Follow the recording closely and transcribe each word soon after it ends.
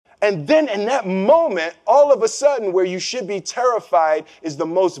And then in that moment, all of a sudden, where you should be terrified is the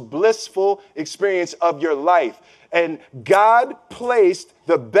most blissful experience of your life. And God placed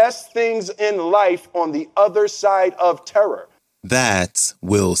the best things in life on the other side of terror. That's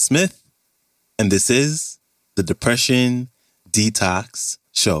Will Smith, and this is the Depression Detox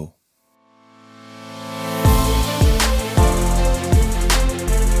Show.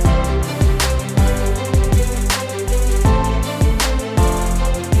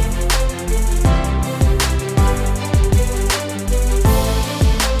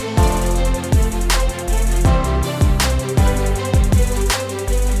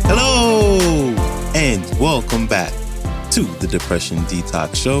 Welcome back to the Depression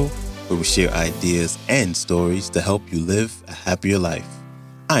Detox Show, where we share ideas and stories to help you live a happier life.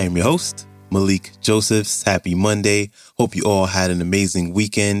 I am your host, Malik Josephs. Happy Monday. Hope you all had an amazing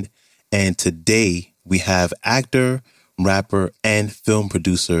weekend. And today we have actor, rapper, and film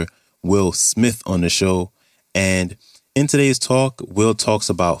producer Will Smith on the show. And in today's talk, Will talks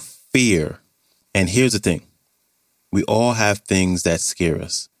about fear. And here's the thing. We all have things that scare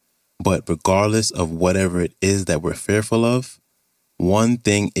us. But regardless of whatever it is that we're fearful of, one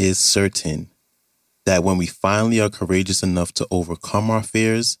thing is certain, that when we finally are courageous enough to overcome our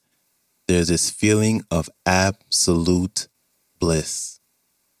fears, there's this feeling of absolute bliss.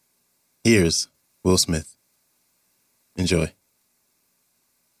 Here's Will Smith. Enjoy.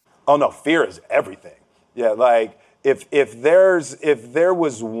 Oh no, fear is everything. Yeah, like if there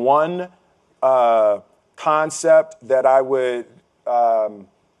was one concept that I would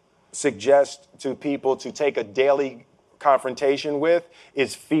suggest to people to take a daily confrontation with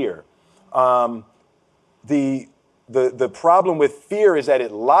is fear. The problem with fear is that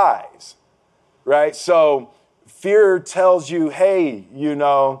it lies, right? So fear tells you, hey, you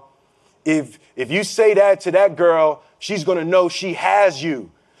know, if you say that to that girl, she's gonna know she has you,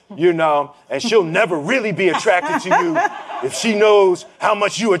 you know, and she'll never really be attracted to you if she knows how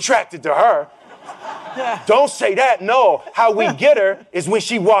much you attracted to her. Don't say that. No, how we get her is when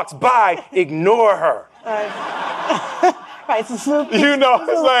she walks by, ignore her. Right, so you know,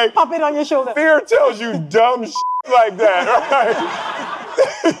 it's like pop it on your shoulder. Fear tells you dumb shit like that,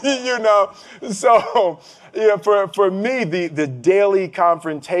 right? You know, so for me, the daily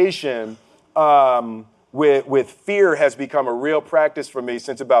confrontation with fear has become a real practice for me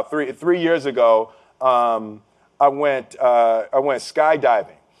since about three years ago. I went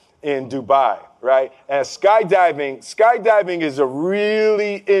skydiving in Dubai. Right? And skydiving is a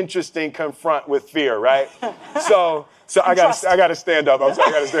really interesting confront with fear, right? So I gotta stand up. I'm sorry,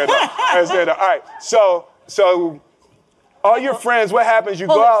 I gotta stand up. All right. So all your friends, what happens? You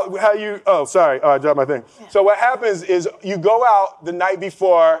go out, I dropped my thing. Yeah. So what happens is you go out the night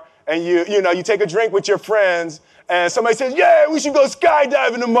before and you take a drink with your friends and somebody says, yeah, we should go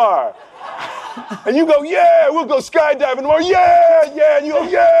skydiving tomorrow. And you go, yeah, we'll go skydiving tomorrow. Yeah. And you go,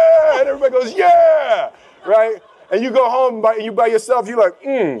 yeah. And everybody goes, yeah. Right? And you go home by yourself. You're like,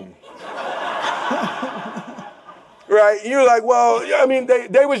 Right? You're like, well, I mean,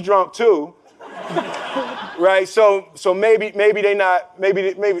 they was drunk too. Right? So maybe they not,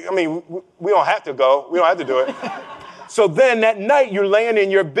 maybe, I mean, we don't have to go. We don't have to do it. So then that night you're laying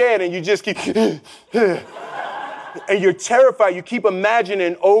in your bed and you just keep, and you're terrified. You keep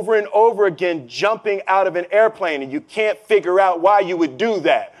imagining over and over again jumping out of an airplane, and you can't figure out why you would do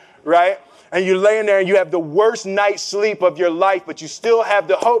that, right? And you're laying there and you have the worst night's sleep of your life, but you still have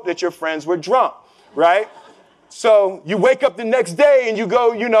the hope that your friends were drunk, right? So you wake up the next day and you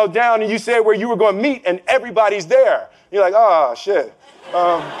go, down and you say where you were going to meet and everybody's there. You're like, oh, shit.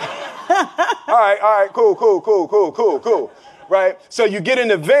 All right, cool, right? So you get in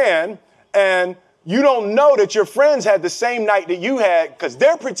the van and you don't know that your friends had the same night that you had because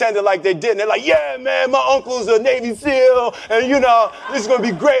they're pretending like they didn't. They're like, yeah, man, my uncle's a Navy SEAL, and, this is going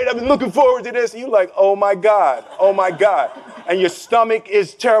to be great. I've been looking forward to this. And you're like, oh, my God. And your stomach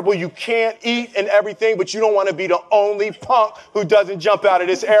is terrible. You can't eat and everything, but you don't want to be the only punk who doesn't jump out of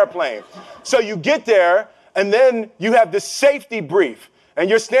this airplane. So you get there, and then you have this safety brief. And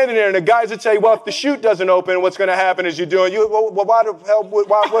you're standing there, and the guys will tell you, well, if the chute doesn't open, what's going to happen is why the hell,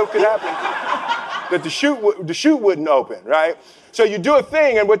 what could happen? That the chute wouldn't open, right? So you do a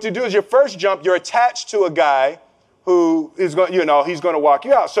thing, and what you do is your first jump, you're attached to a guy who is going, he's going to walk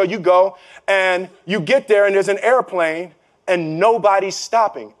you out. So you go, and you get there, and there's an airplane, and nobody's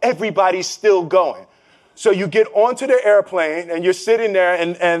stopping. Everybody's still going. So you get onto the airplane, and you're sitting there,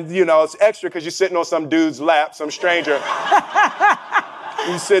 and it's extra because you're sitting on some dude's lap, some stranger.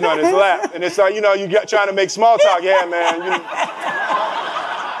 You're sitting on his lap, and it's like, you're trying to make small talk. Yeah, man.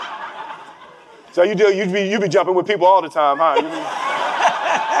 So you be jumping with people all the time, huh?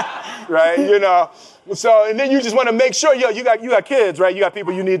 right? You know, so, and then you just want to make sure, you got kids, right? You got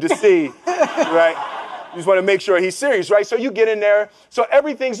people you need to see, right? You just want to make sure he's serious, right? So you get in there. So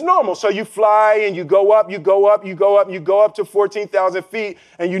everything's normal. So you fly and you go up to 14,000 feet,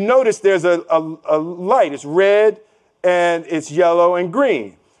 and you notice there's a light. It's red and it's yellow and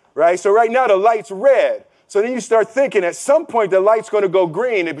green, right? So right now the light's red. So then you start thinking at some point the light's going to go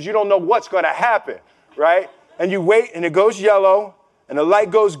green, but you don't know what's going to happen, right? And you wait and it goes yellow and the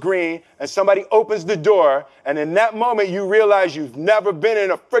light goes green and somebody opens the door. And in that moment, you realize you've never been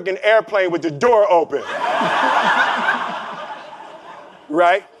in a freaking airplane with the door open.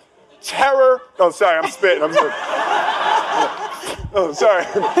 Right? Terror. Oh, sorry, I'm spitting. Oh, sorry.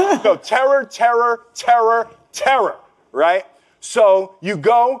 No, terror, right? So you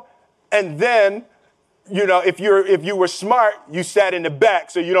go and then, you know, if you were smart, you sat in the back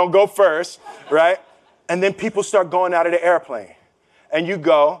so you don't go first, right? And then people start going out of the airplane. And you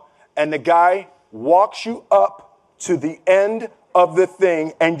go, and the guy walks you up to the end of the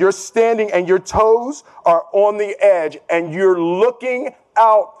thing, and you're standing, and your toes are on the edge, and you're looking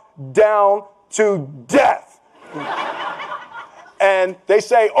out down to death. And they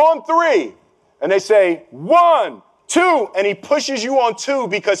say, on 3. And they say, 1, 2. And he pushes you on 2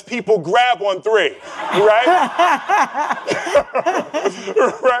 because people grab on 3, right?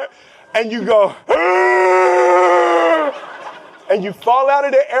 Right? And you go, and you fall out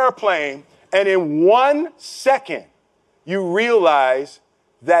of the airplane, and in 1 second, you realize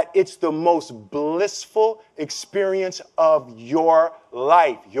that it's the most blissful experience of your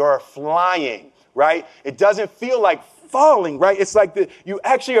life. You're flying, right? It doesn't feel like falling, right? It's like you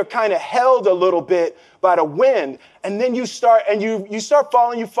actually are kind of held a little bit by the wind, and then you start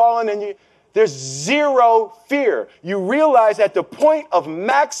falling, and there's zero fear. You realize that the point of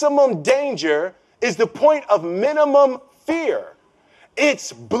maximum danger is the point of minimum fear.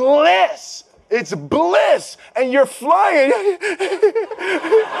 It's bliss. It's bliss. And you're flying.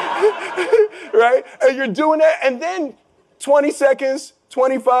 Right? And you're doing that. And then 20 seconds,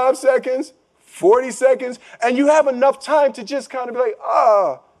 25 seconds, 40 seconds. And you have enough time to just kind of be like,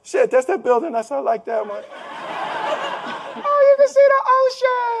 oh, shit, that's that building. I like that one. Oh, you can see the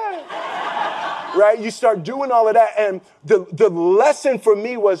ocean. Right? You start doing all of that. And the lesson for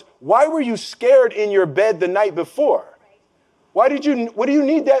me was, why were you scared in your bed the night before? What do you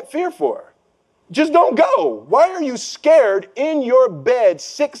need that fear for? Just don't go. Why are you scared in your bed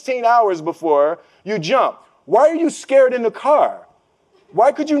 16 hours before you jump? Why are you scared in the car?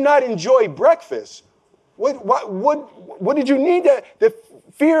 Why could you not enjoy breakfast? What did you need that? The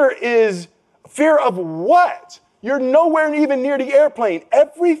fear is fear of what? You're nowhere even near the airplane.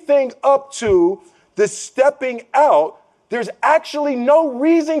 Everything up to the stepping out, there's actually no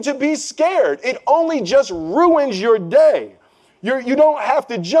reason to be scared. It only just ruins your day. You don't have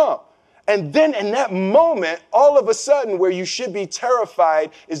to jump. And then in that moment, all of a sudden, where you should be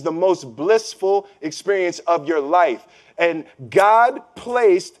terrified is the most blissful experience of your life. And God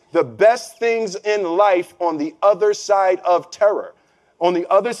placed the best things in life on the other side of terror. On the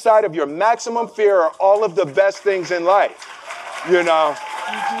other side of your maximum fear are all of the best things in life, you know.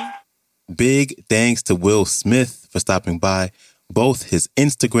 Big thanks to Will Smith for stopping by. Both his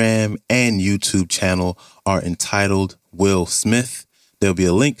Instagram and YouTube channel are entitled Will Smith. There'll be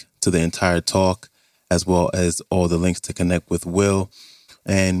a link to the entire talk, as well as all the links to connect with Will.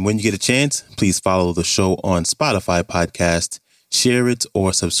 And when you get a chance, please follow the show on Spotify podcast, share it,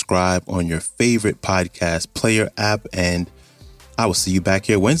 or subscribe on your favorite podcast player app. And I will see you back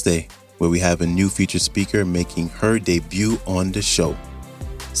here Wednesday, where we have a new featured speaker making her debut on the show.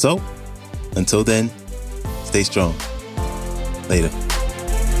 So, until then, stay strong. Later.